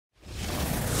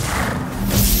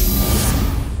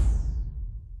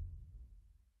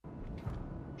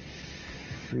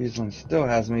Friesland still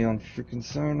has me on freaking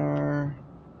sonar.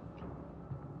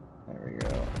 There we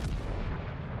go.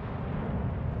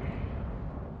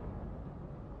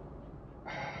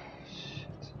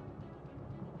 Shit.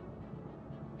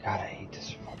 God, I hate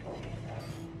this fucking game.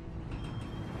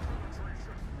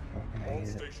 All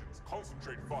stations,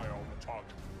 concentrate fire on the target.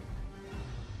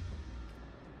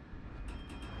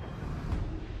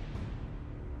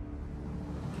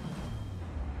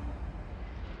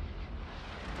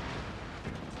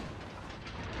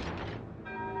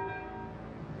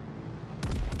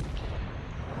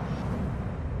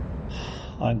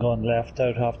 I'm going left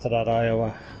out after that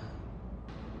Iowa.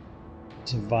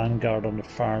 There's a Vanguard on the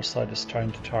far side is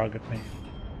trying to target me.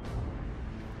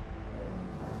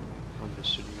 I'm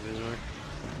just shooting visor.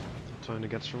 Trying to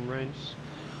get some range.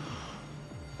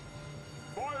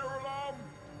 Fire alarm!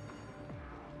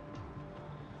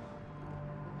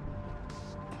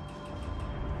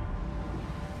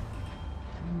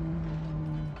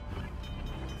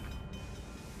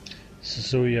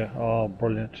 Suzuya, oh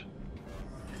brilliant.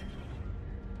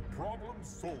 Problem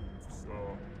solved,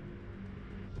 sir.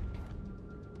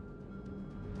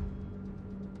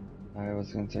 I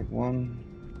was gonna take one.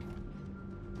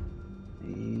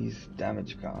 He's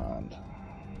damage gone.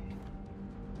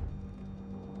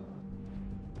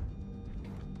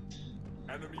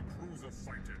 Enemy cruiser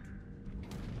sighted.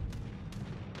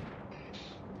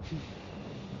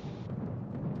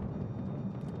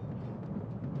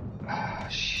 Ah,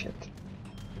 shit.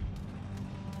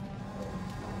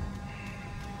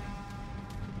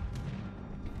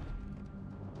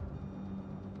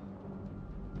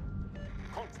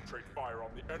 Concentrate fire on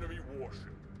the enemy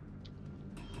warship.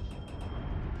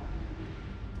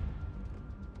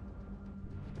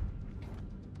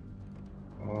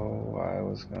 Oh, I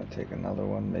was gonna take another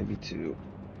one, maybe two.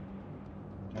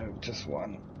 No, just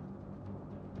one.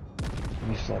 Give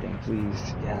me flooding,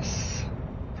 please. Yes.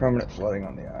 Permanent flooding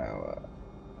on the Iowa.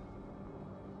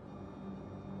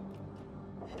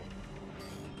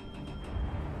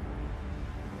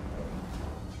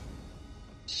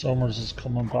 Summers is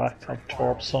coming back, have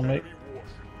torps on me. Enemy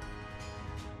warship.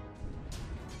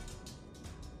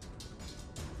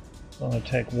 Gonna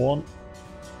take one.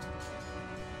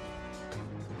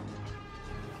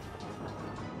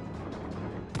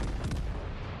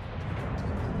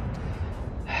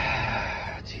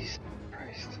 Jesus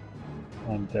Christ.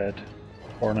 I'm dead.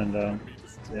 Burning down. Enemy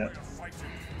Yeah. destroyer sighted.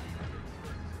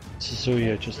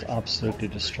 Suzuya just absolutely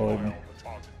destroyed me. Fire on the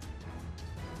target.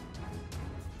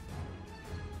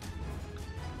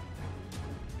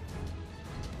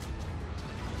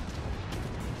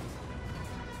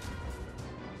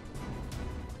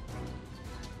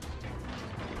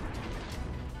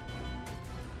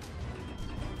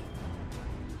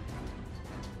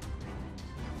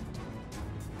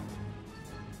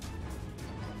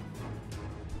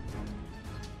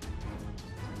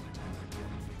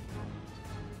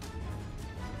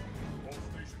 All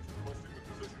stations requesting the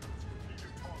position of this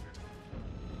completed target.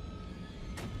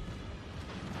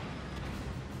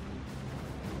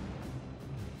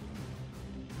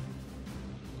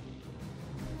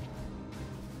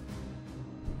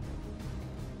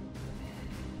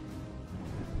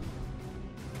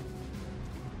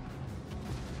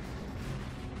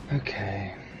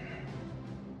 Okay.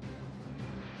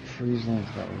 Friesland's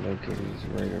got me located. He's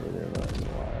right over there by the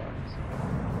wilds.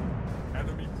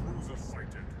 Enemy cruiser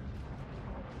sighted.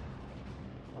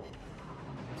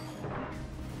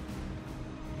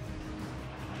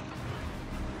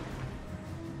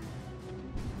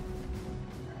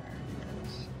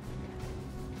 Yes.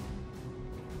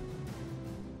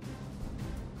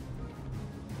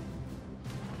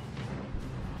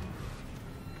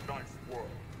 Nice work.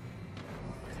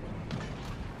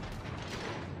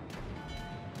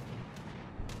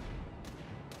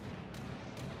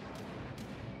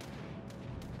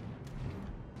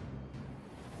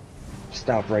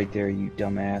 Stop right there, you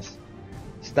dumbass.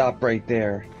 Stop right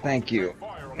there. Thank you.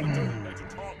 Fire on the designated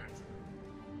target.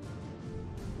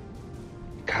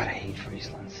 God, I hate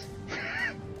Frieslands.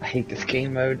 I hate this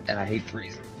game mode, and I hate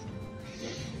Frieslands.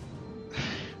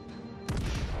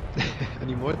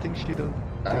 Any more things you don't?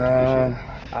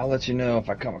 I'll let you know if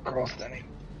I come across any.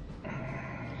 Fire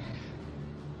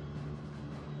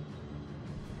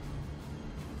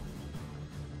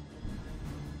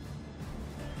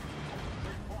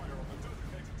on the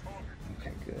designated target.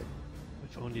 Okay, good.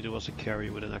 If only there was a carry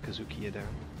with an Akazuki there.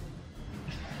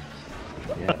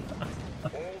 Yeah, All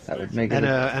that would stations make it.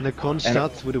 And a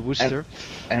Kronstadt with a Worcester.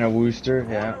 And a Wooster,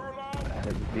 yeah. fire alarm. That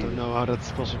would be, Don't know how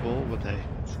that's possible, but hey.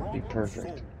 be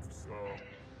perfect.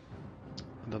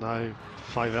 And then I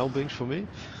 5 Elbings for me.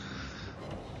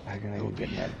 I'm gonna go get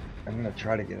that I'm gonna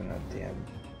try to get in that damn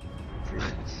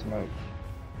freaking smoke.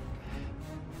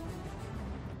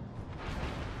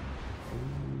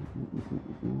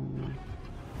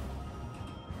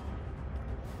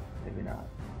 Maybe not.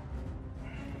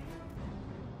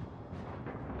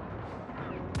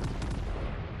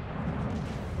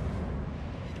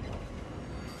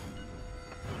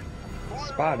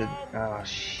 Spotted. Oh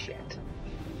shit.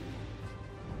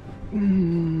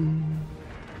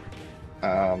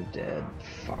 I'm dead.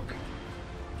 Fuck.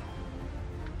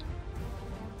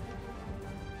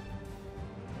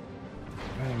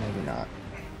 Well, maybe not.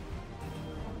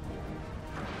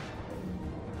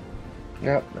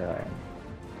 Yep, there I am.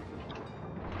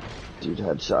 Dude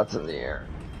had shots in the air.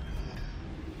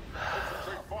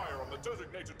 Concentrate fire on the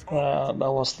designated target.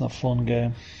 That wasn't a fun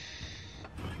game.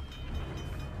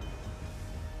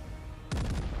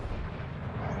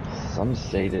 Some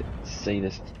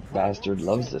sadist bastard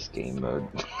loves this game mode.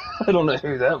 I don't know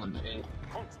who that would be.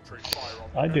 Concentrate fire on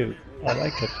the I do. enemy I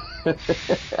like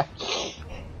it.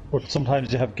 But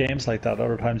sometimes you have games like that,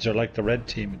 other times you're like the red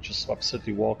team and just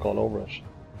absolutely walk all over it.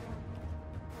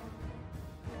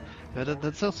 Yeah,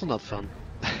 that's also not fun.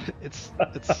 it's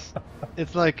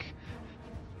it's like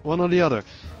one or the other.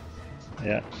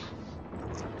 Yeah.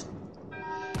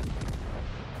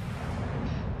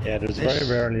 Yeah, there's very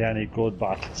rarely any good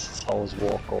battles. It's always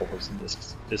walkovers in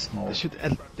this mode.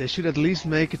 They should at least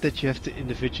make it that you have to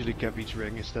individually cap each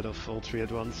ring instead of all three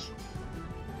at once.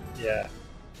 Yeah.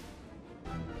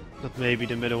 But maybe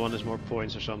the middle one is more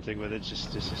points or something, but this is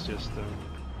just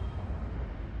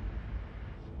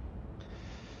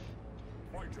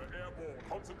Fighter airborne.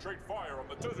 Concentrate fire on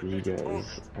the designated Riga target.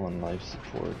 is on life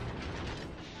support.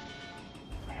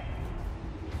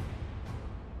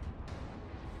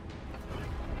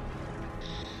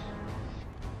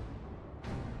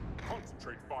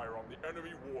 Concentrate fire on the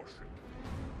enemy warship.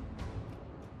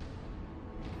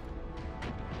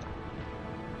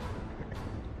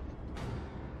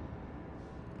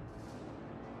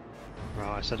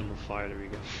 Wow, I set him on fire, there we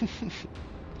go.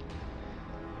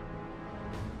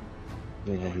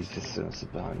 Yeah, he's just gonna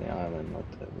sit behind the island and let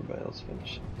everybody else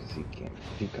finish it, because he can't.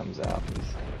 If he comes out,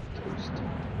 he's toast.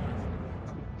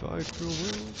 Bye, cruel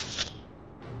world.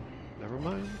 Never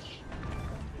mind.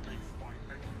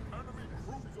 Enemy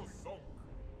cruiser sunk.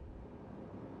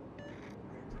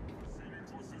 Proceeding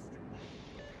to assist you.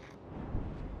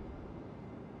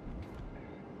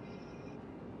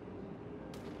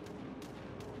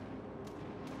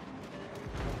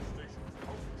 Stations,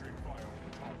 concentrate fire on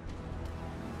the target.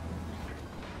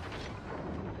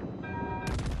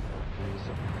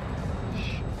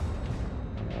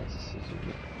 That's a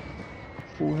Suzuki.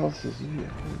 Full health Suzuki.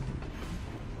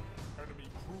 Enemy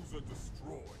cruiser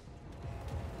destroyed.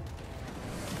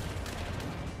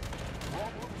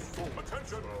 Problem solved.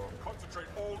 Attention! Concentrate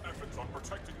all efforts on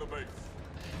protecting the base.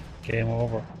 Game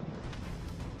over.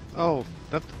 Oh,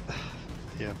 that...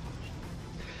 yeah.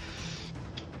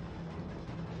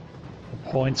 The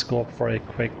points go up very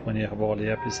quick when you have all the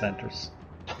epicenters.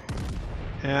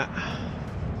 Yeah.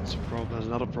 That's a problem. There's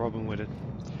another problem with it.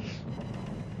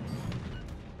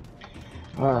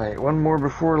 Alright, one more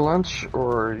before lunch,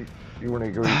 or you want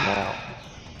to go eat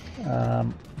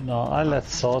now? No, I let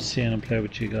Saucy in and play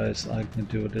with you guys. I can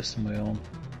do this on my own.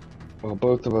 Well,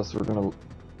 both of us were gonna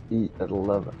eat at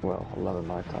 11. Well, 11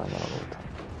 my time. I don't know what time.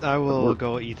 I will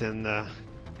go eat and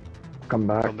Come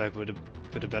back. come back with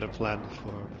a better plan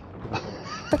for...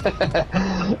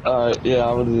 Alright, yeah,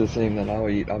 I'm gonna do the same then. I'll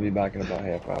eat. I'll be back in about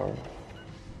half hour.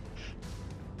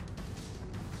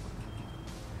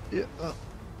 Yeah.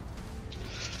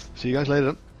 See you guys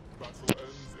later. Battle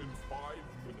ends in 5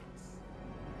 minutes.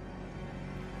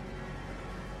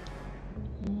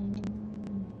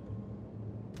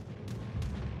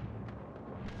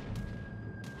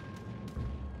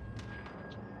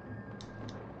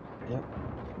 Yep.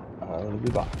 I'll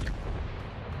be back.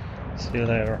 See you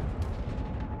later.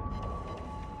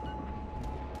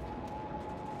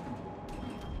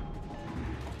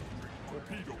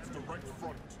 Torpedoes direct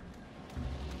front.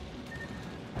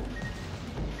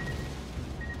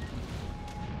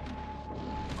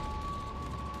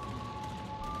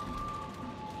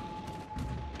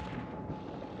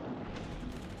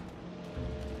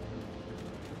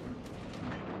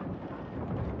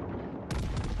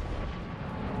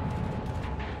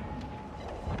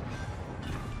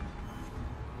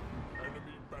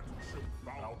 Enemy battleship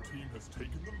bound. Our team has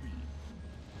taken the lead.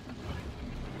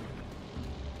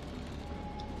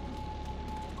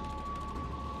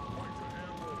 Fighter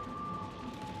airborne.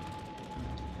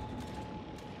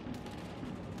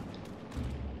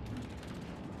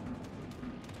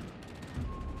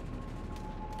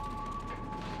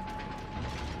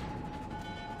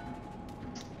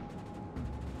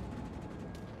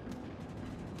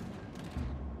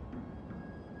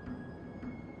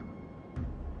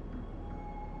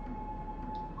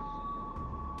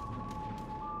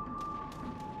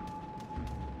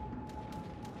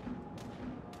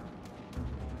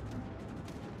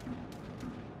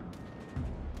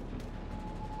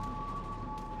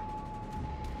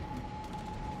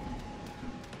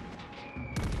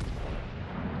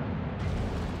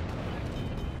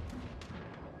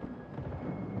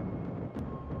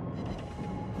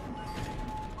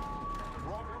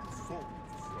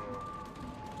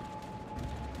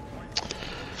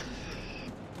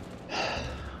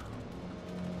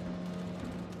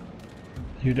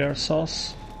 You there,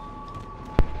 Sauce?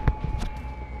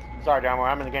 Sorry, John,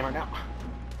 I'm in the game right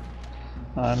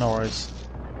now. No worries.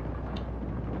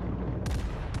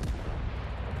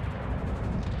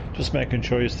 Just making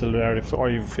sure you're still there. If you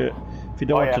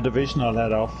don't want yeah. the division, I'll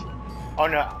head off. Oh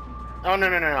no. Oh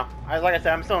no. Like I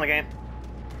said, I'm still in the game.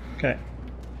 Okay.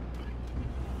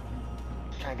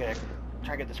 Trying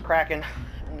to get this Kraken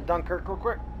in the Dunkirk real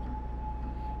quick.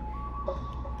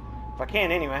 If I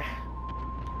can, anyway.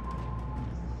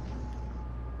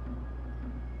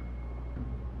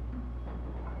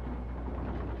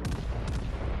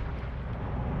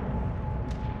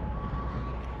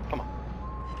 Come on.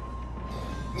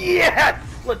 Yes!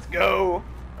 Let's go!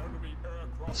 Enemy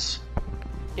aircraft.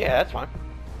 Yeah, that's fine.